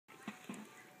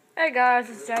Hey guys,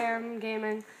 it's JM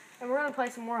Gaming, and we're gonna play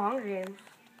some more Hunger Games.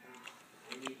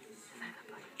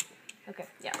 Okay,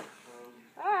 yeah.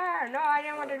 No, I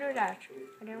didn't want to do that.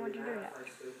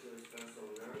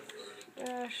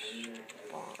 Yes.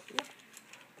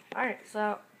 Alright,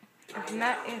 so if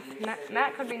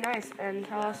Matt could be nice and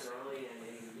tell us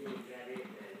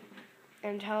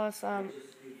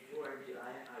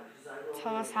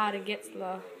how to get to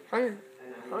the Hunger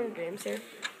Games here.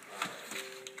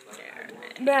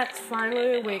 Matt's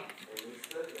finally awake.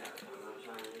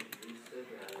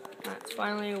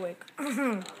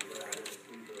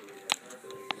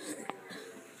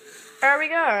 There we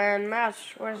go, and Matt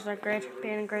was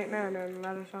being a great man and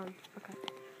let us on. Okay.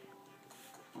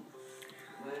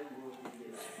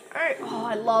 Alright, oh,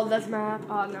 I love this map.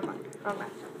 Oh, never mind. Oh,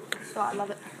 map. So I love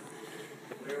it.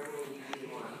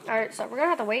 Alright, so we're gonna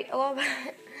have to wait a little bit.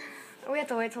 We have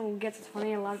to wait till it gets to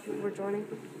 20 and a lot of people are joining.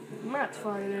 Matt's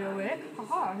finally awake.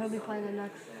 Haha, he'll be playing the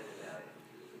next,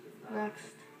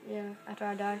 after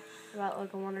I die. About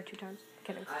like 1 or 2 times.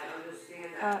 Kidding.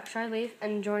 Should I leave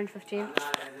and join 15?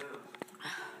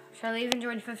 Should I leave and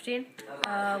join 15?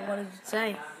 What does it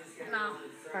say? No.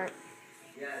 Alright.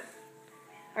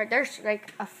 Alright, there's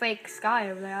like a fake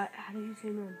sky over there. How do you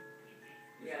zoom in?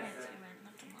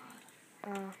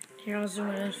 Here, I'll zoom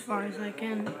in as far as I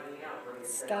can.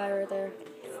 Sky right there.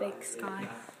 Fake sky.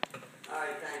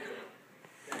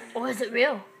 Or is it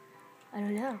real? I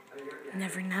don't know.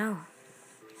 Never know.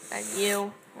 And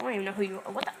you. I don't even know who you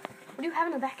are. What do you have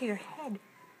in the back of your head?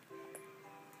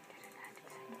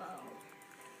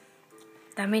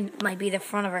 That might be the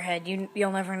front of her head.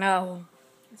 You'll never know.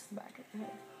 It's the back of your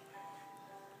head.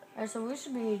 Alright, so we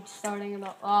should be starting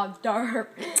about... Oh, derp.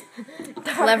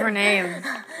 Clever name.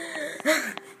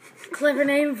 Clever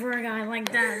name for a guy like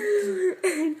that.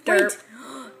 Derp.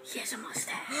 He has a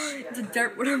mustache. It's a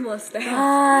derp with a mustache.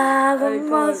 Ah, the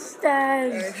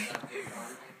mustache.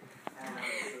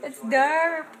 It's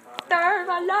derp. Derp,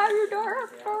 I love you, derp.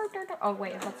 Oh,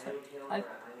 wait, that's it.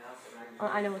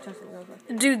 I know what Justin goes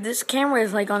with. Dude, this camera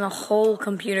is like on the whole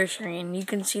computer screen. You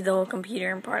can see the whole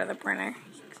computer and part of the printer.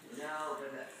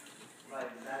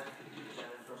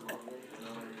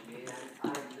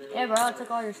 Yeah, bro, I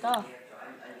took all your stuff.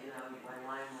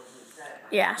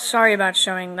 Yeah, sorry about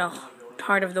showing the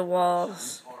part of the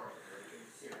walls.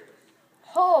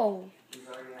 Oh!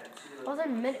 I was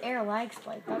in mid-air lag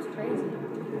spike. That's crazy.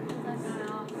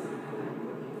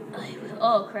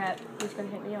 Oh, crap. He's gonna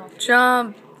hit me off.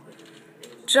 Jump!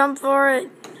 Jump for it!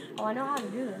 Oh, I know how to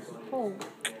do this. Oh.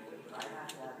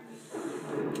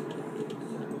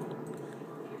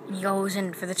 He goes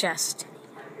in for the chest.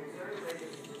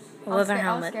 I Leather was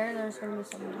helmet. scared there was gonna be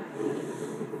something.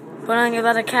 Put on your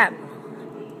leather cap.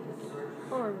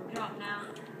 Or drop down.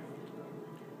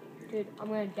 Dude, I'm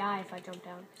gonna die if I jump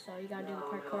down. So you gotta do the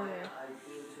parkour there.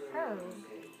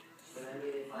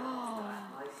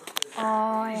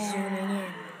 Oh, yeah. Zooming in.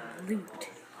 Loot.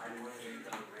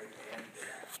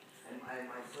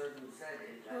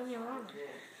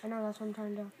 I know, that's what I'm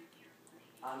trying to do.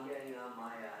 I'm getting on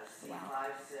my C5,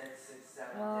 6,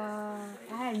 7.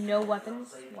 I had no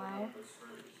weapons. Wow.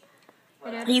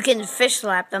 Hey, You can fish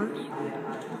slap them.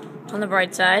 On the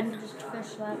bright side. just fish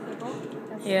slap people.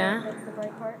 That's Yeah. That's the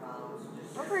bright part.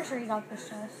 I'm pretty sure you got fish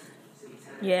chest.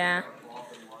 Yeah.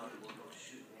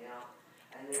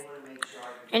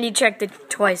 And you checked it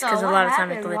twice because a lot of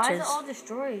time it Why is it glitches. all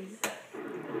destroyed?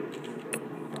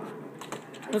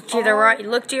 Look to the right.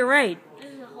 Look to your right.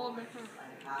 This is a whole different.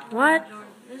 What?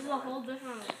 This is a whole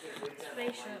different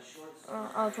spaceship.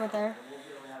 Oh, it's right there.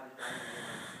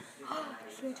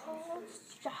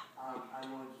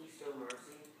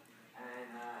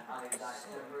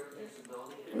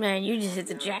 Man, you just hit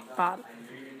the jackpot.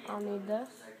 I'll need this.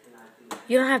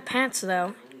 You don't have pants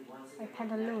though. My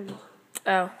pantaloons.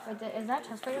 Oh. Wait, is that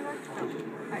chest right there? Oh.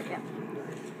 Alright, yeah.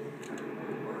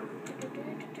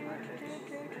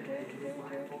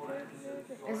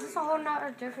 Is this a whole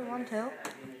nother different one too?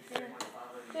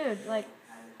 Dude, like...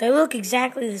 They look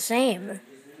exactly the same.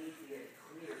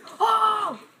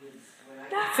 Oh!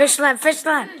 Fish slap, fish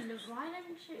slap.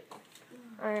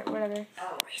 Alright, whatever.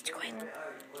 Rage quit.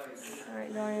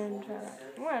 Alright, go ahead and try that.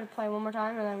 We're gonna play one more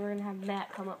time and then we're gonna have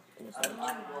Matt come up in the stage.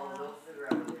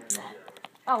 Matt.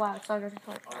 Oh wow, it's so good to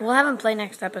play. We'll have him play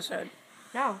next episode.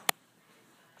 No.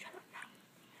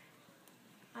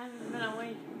 I haven't been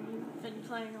awake. You've been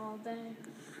playing all day.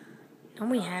 No,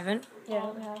 we haven't. Yeah,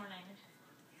 all we have. morning.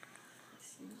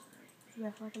 We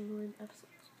have like a million episodes.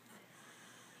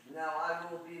 No, I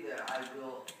will be there. I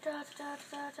will. Exactly.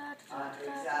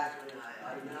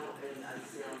 I know and I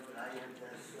sound, but I am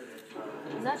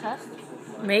desperate. Is that test?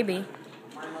 Maybe.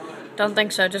 Don't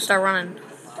think so. Just start running.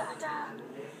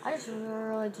 I just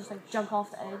really just like jump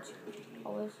off the edge.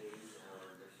 Always.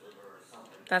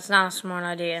 That's not a smart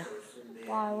idea.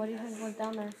 Why? What do you think went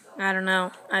down there? I don't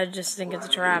know. I just think it's a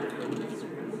trap.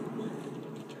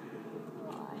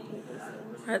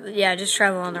 Yeah, just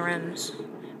travel on the rims.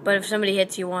 But if somebody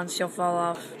hits you once, you'll fall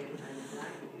off.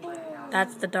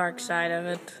 That's the dark side of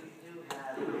it.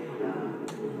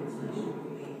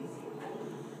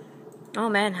 Oh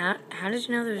man, how did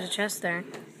you know there was a chest there?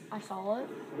 I saw it.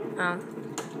 Oh.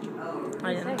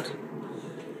 I didn't.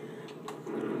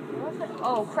 What's it?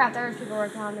 Oh crap, there's people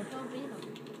right behind me.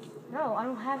 No, I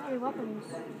don't have any weapons.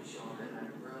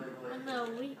 When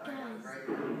the weak guys,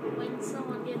 when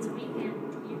someone gets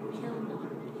weakened, you kill them.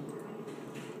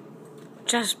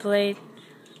 Chest plate.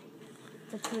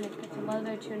 It's a tunic. It's a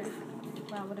leather tunic.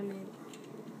 Wow, what a name.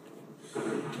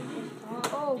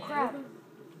 Oh crap.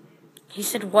 He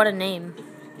said, what a name.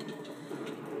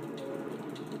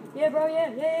 Yeah, bro,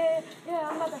 yeah,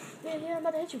 I'm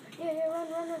about to hit you. Yeah,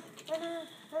 run.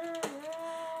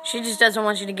 She just doesn't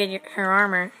want you to get her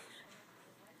armor.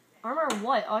 Armor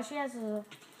what? All she has is a...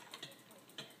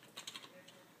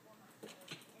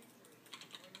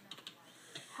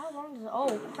 How long does it...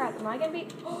 Oh, crap. Am I going to be...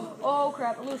 Oh,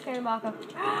 crap. A loose cannon Baka.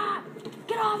 Ah!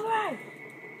 Get off me!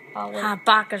 Oh, wait.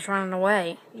 Baka's running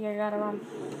away. Yeah, I gotta run.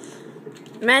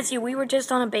 Matthew, we were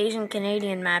just on a Bayesian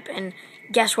Canadian map, and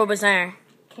guess what was there?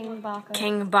 King Baka.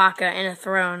 King Baka in a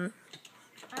throne.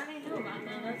 I already know about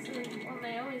that. That's the one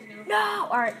they always go. No!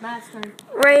 Alright, Matt's turn.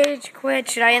 Rage quit.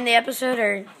 Should I end the episode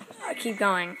or keep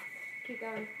going? Keep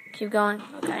going. Keep going?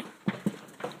 Okay.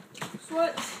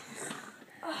 Switch.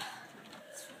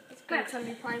 It's great to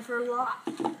be playing for a lot.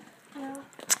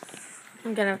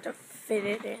 I'm gonna have to fit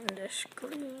it in the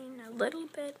screen a little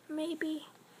bit, maybe.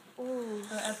 Ooh,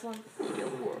 the F1. In a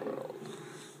world.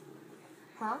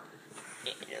 Huh?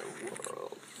 In a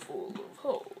world full of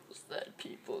holes that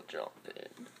people jump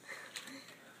in.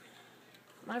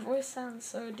 My voice sounds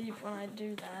so deep when I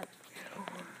do that.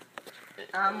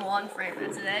 I'm 1 frame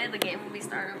in today. The game will be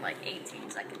starting in like 18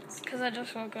 seconds. Because I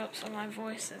just woke up, so my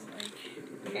voice is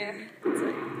like... Yeah.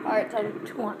 Alright, time.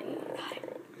 20.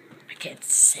 I can't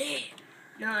see.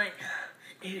 9,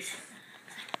 8.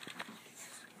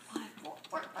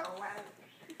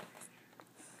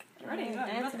 Ready?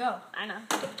 Let's go. I know.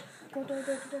 Go.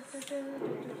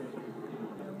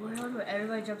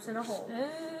 Everybody jumps in a hole.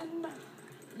 And...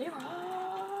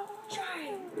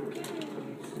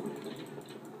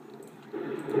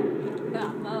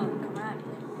 Got bow, come at me.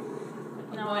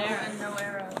 No arrow. No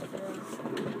arrow.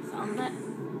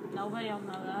 Nobody will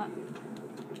know that.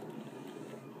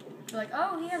 Be like,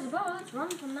 oh, he has a bow. Let's run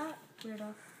from that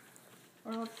weirdo.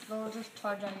 Or they'll just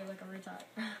charge at you like a retard.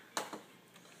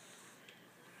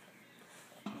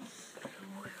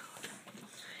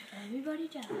 Everybody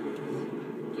dies.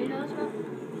 Do you know this about?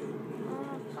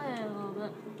 Play it a little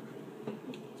bit.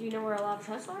 Do you know where a lot of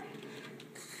chests are?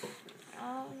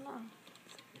 No.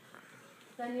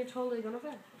 Then you're totally gonna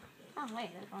fail. Oh, wait,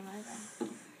 there's one right there.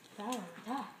 Valor,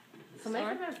 yeah. So make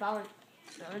sure there's Valor.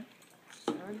 Sword.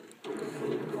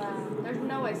 Wow. There's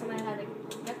no way somebody had to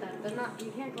get that. There's not.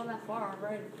 You can't go that far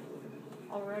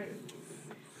already.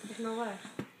 There's no way.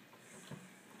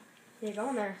 You're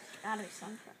going there. Gotta be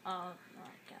something. Oh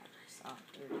my god, I saw it.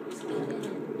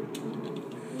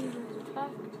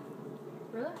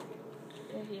 Really?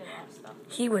 Yeah, he had a lot of stuff.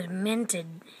 He was minted.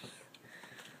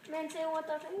 Man, say what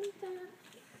the thing?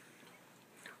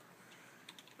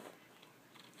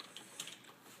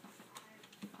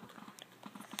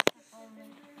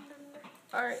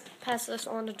 Alright, pass this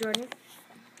on to Jordan.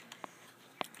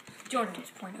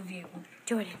 Jordan's point of view.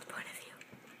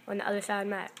 On the other side,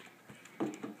 Matt.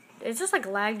 It's just like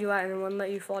lagged you out and it wouldn't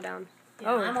let you fall down.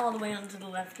 Yeah, I'm all the way onto the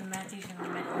left and Matthew's in the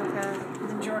middle. Okay.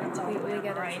 Then Jordan's all the way We on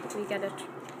get the it. right. We get it.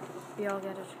 We all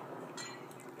get it.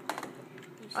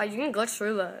 Oh, you can glitch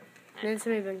through that. Me and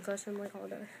Timmy have been glitching like all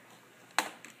day.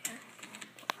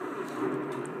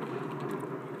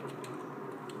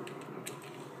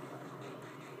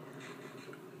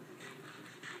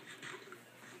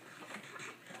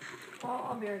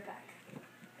 I'll be right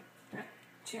back.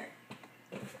 Cheers.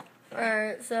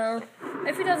 Alright, so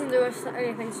if he doesn't do us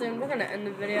anything soon, we're gonna end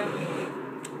the video.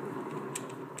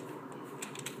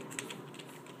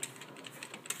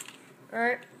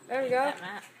 Alright, there we go.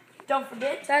 Matt. Don't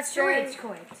forget That's to Jordan. rage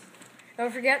quit.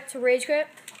 Don't forget to rage quit.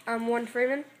 I'm Warren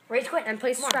Freeman. Rage quit. And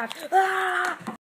please subscribe. Ah!